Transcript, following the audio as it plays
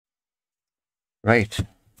Right,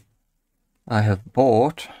 I have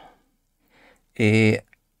bought a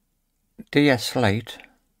DS Lite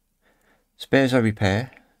spares or repair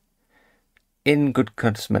in good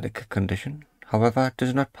cosmetic condition, however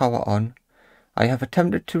does not power on. I have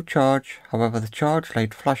attempted to charge, however the charge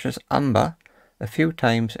light flashes amber a few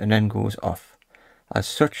times and then goes off. As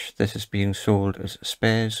such, this is being sold as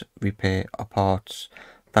spares, repair or parts.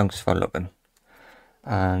 Thanks for looking.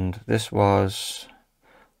 And this was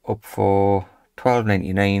up for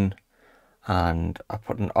 £12.99 and I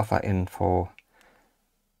put an offer in for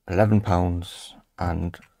 £11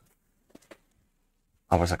 and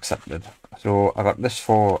I was accepted. So I got this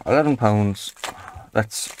for £11.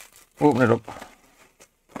 Let's open it up,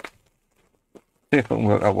 see if we can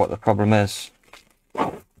work out what the problem is.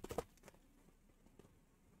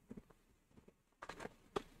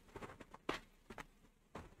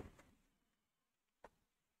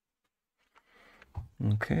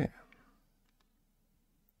 Okay,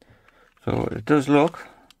 so it does look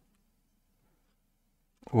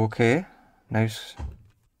okay. Nice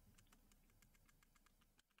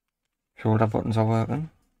shoulder buttons are working.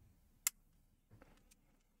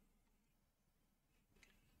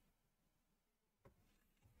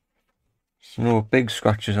 There's no big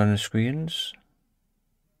scratches on the screens.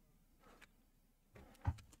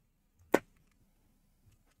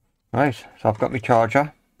 Right, so I've got my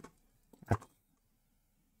charger. Let's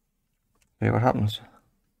see what happens.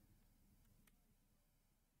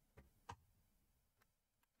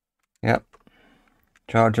 Yep,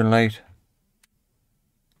 charging light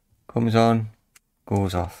comes on,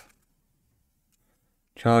 goes off.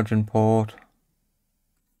 Charging port,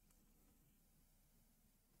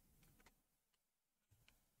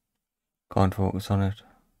 can't focus on it.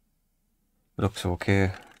 Looks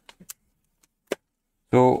okay.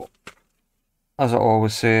 So, as I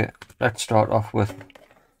always say, let's start off with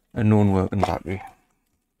a non-working battery.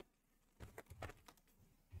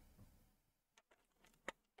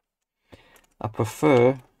 I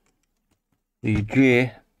prefer the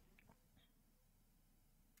J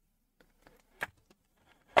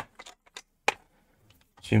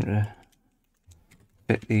seem to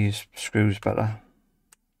fit these screws better.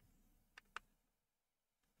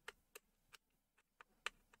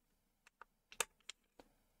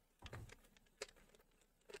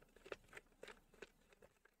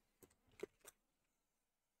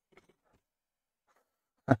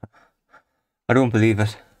 I don't believe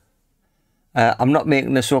it. I'm not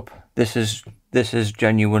making this up. This is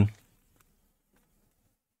genuine.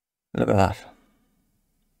 Look at that.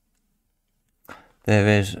 There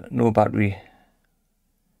is no battery.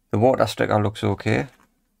 The water sticker looks okay.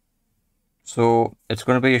 So it's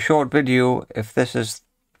going to be a short video if this is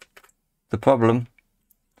the problem.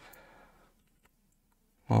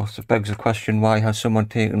 Well, it begs the question, why has someone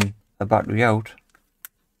taken a battery out?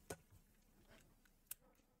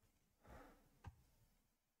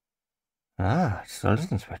 Ah, it still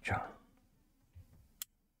doesn't switch on.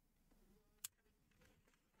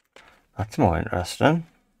 That's more interesting.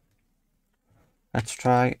 Let's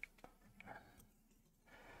try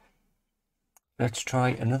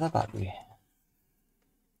another battery.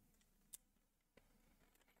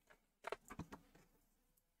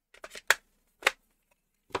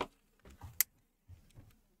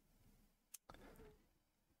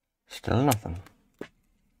 Still nothing.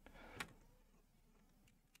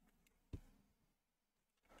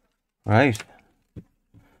 Right.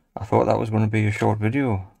 I thought that was going to be a short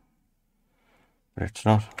video, but it's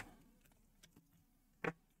not.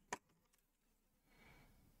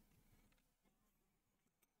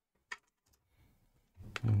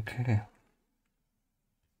 Okay.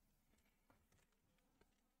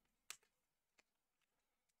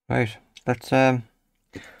 Right. Let's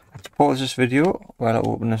pause this video while I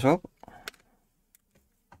open this up,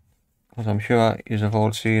 because I'm sure you have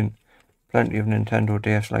all seen plenty of Nintendo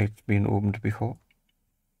DS Lites being opened before.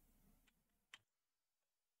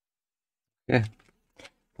 Okay.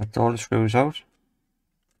 That's all the screws out.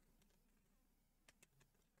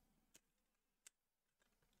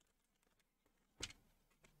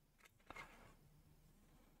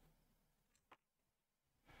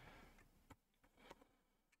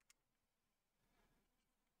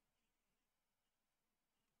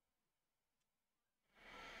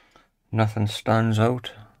 Nothing stands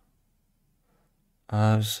out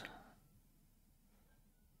as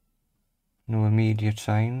no immediate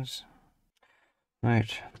signs.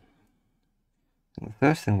 Right. The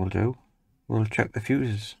first thing we'll do, we'll check the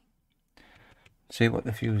fuses. See what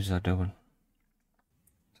the fuses are doing.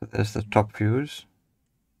 So there's the top fuse.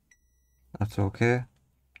 That's okay.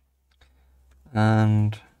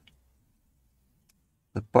 And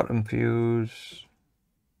the bottom fuse.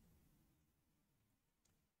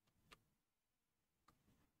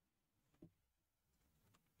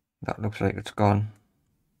 That looks like it's gone.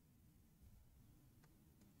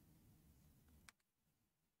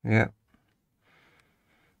 Yeah,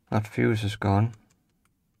 that fuse is gone.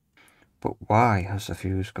 But why has the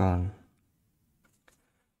fuse gone?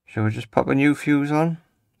 Shall we just pop a new fuse on?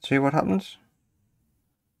 See what happens?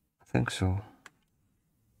 I think so.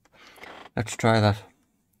 Let's try that.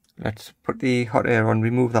 Let's put the hot air on,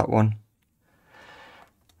 remove that one.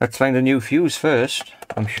 Let's find a new fuse first.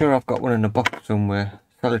 I'm sure I've got one in a box somewhere,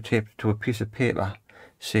 sellotaped to a piece of paper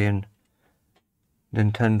saying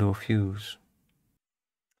Nintendo fuse.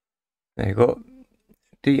 There you go.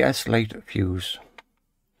 DS Lite fuse.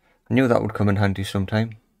 I knew that would come in handy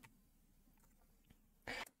sometime.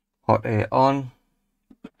 Hot air on.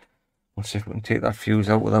 Let's see if we can take that fuse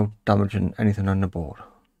out without damaging anything on the board.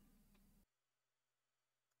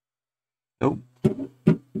 Oh.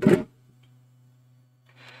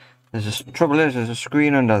 Trouble is, there's a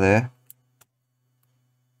screen under there,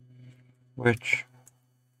 which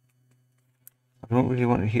I don't really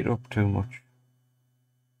want to heat up too much.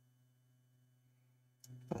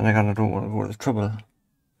 But then again, I don't want to go to the trouble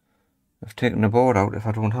of taking the board out if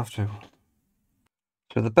I don't have to.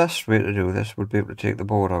 So the best way to do this would be able to take the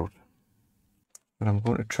board out. But I'm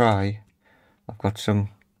going to try. I've got some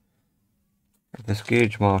of this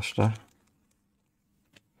Gaugemaster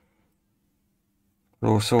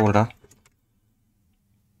low solder.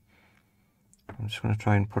 I'm just going to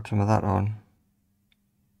try and put some of that on.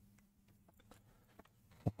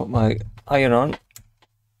 I'll put my iron on.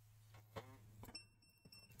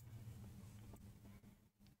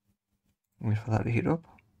 Wait for that to heat up.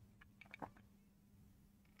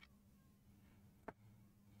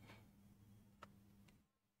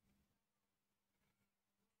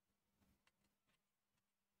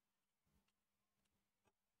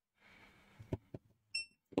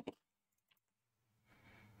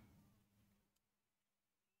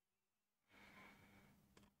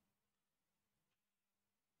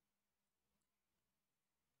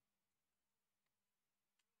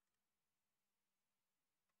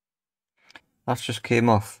 That just came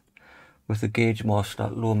off with the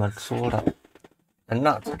Gaugemaster low melt solder, and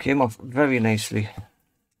that came off very nicely.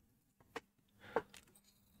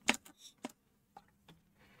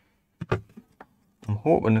 I'm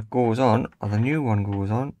hoping it goes on, or the new one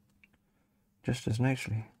goes on just as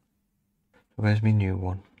nicely. Where's my new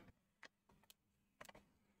one?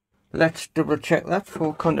 Let's double check that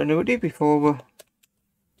for continuity before we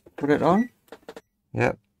put it on.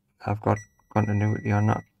 Yep, I've got continuity on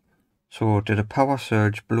that. So did a power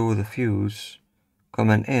surge blow the fuse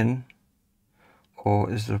coming in,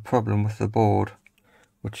 or is there a problem with the board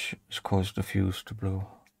which has caused the fuse to blow?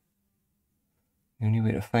 The only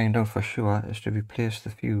way to find out for sure is to replace the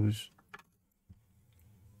fuse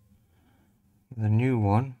with a new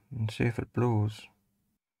one and see if it blows.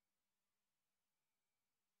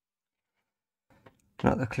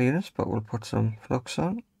 Not the cleanest, but we'll put some flux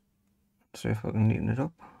on, see if I can neaten it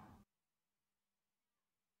up.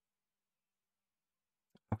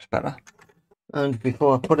 Looks better. And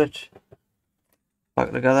before I put it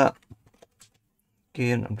back together,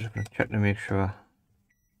 again, I'm just going to check to make sure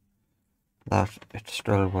that it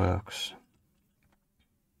still works.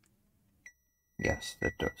 Yes,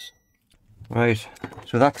 it does. Right,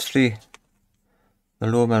 so that's the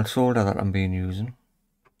low melt solder that I'm being using,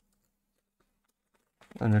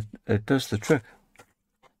 and it does the trick.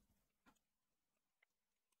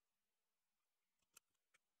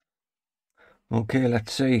 Okay,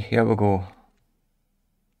 let's see. Here we go.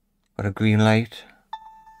 Got a green light.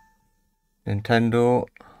 Nintendo.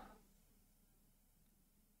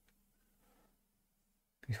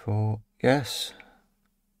 Before, yes.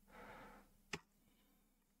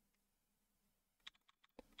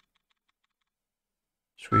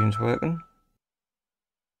 Screen's working.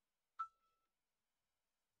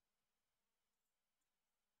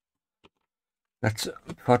 Before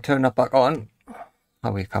I turn that back on,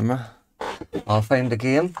 away camera, I'll find the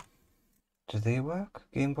game. Do they work?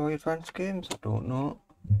 Game Boy Advance games? I don't know.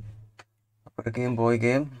 I've got a Game Boy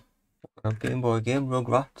game. A Game Boy game,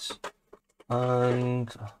 Rugrats,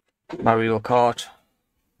 and Mario Kart.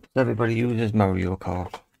 Everybody uses Mario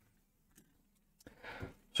Kart.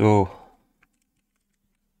 So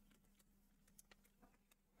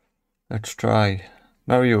let's try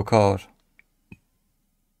Mario Kart.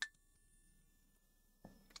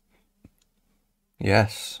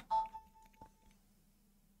 Yes.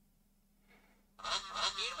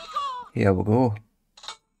 Here we go.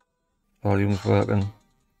 Volume's working.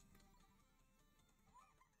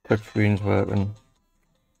 Touchscreen's working.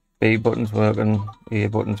 B button's working, A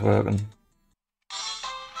button's working.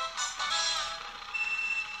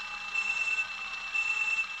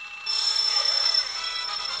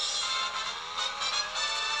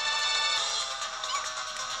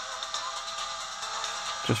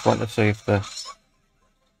 Just want to see if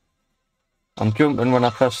I'm jumping when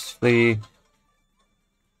I press the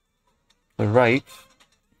right.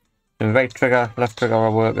 The right trigger, left trigger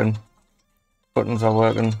are working. Buttons are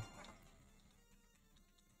working.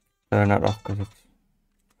 Turn that off because it's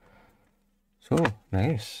so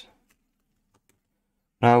nice.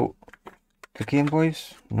 Now, the Game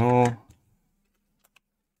Boys? No.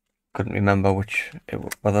 Couldn't remember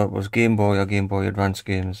whether it was Game Boy or Game Boy Advance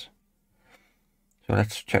games. So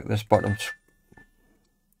let's check this bottom.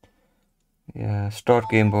 Yeah, start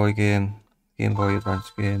Game Boy game, Game Boy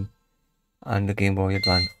Advance game, and the Game Boy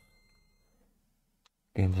Advance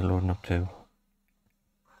games are loading up too.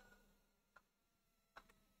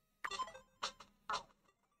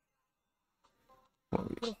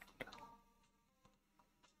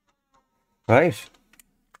 Right.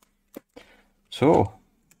 So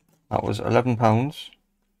that was £11.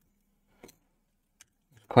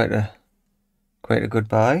 Quite a good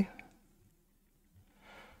buy.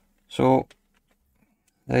 So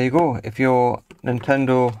there you go. If your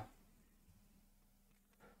Nintendo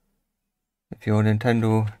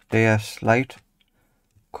DS Lite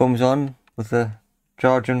comes on with the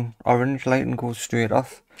charging orange light and goes straight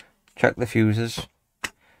off, check the fuses.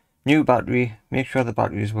 New battery, make sure the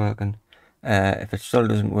battery is working. If it still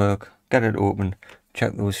doesn't work, get it open,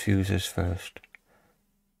 check those fuses first.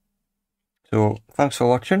 So thanks for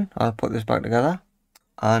watching. I'll put this back together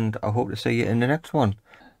and I hope to see you in the next one.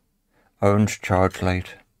 Orange charge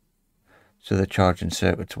light, so the charging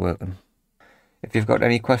circuit's working. If you've got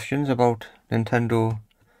any questions about Nintendo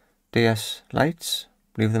DS Lites,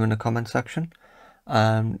 leave them in the comment section.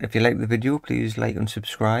 If you like the video, please like and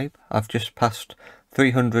subscribe. I've just passed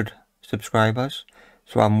 300 subscribers,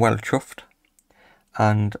 so I'm well chuffed,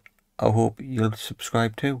 and I hope you'll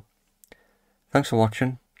subscribe too. Thanks for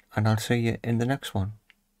watching, and I'll see you in the next one.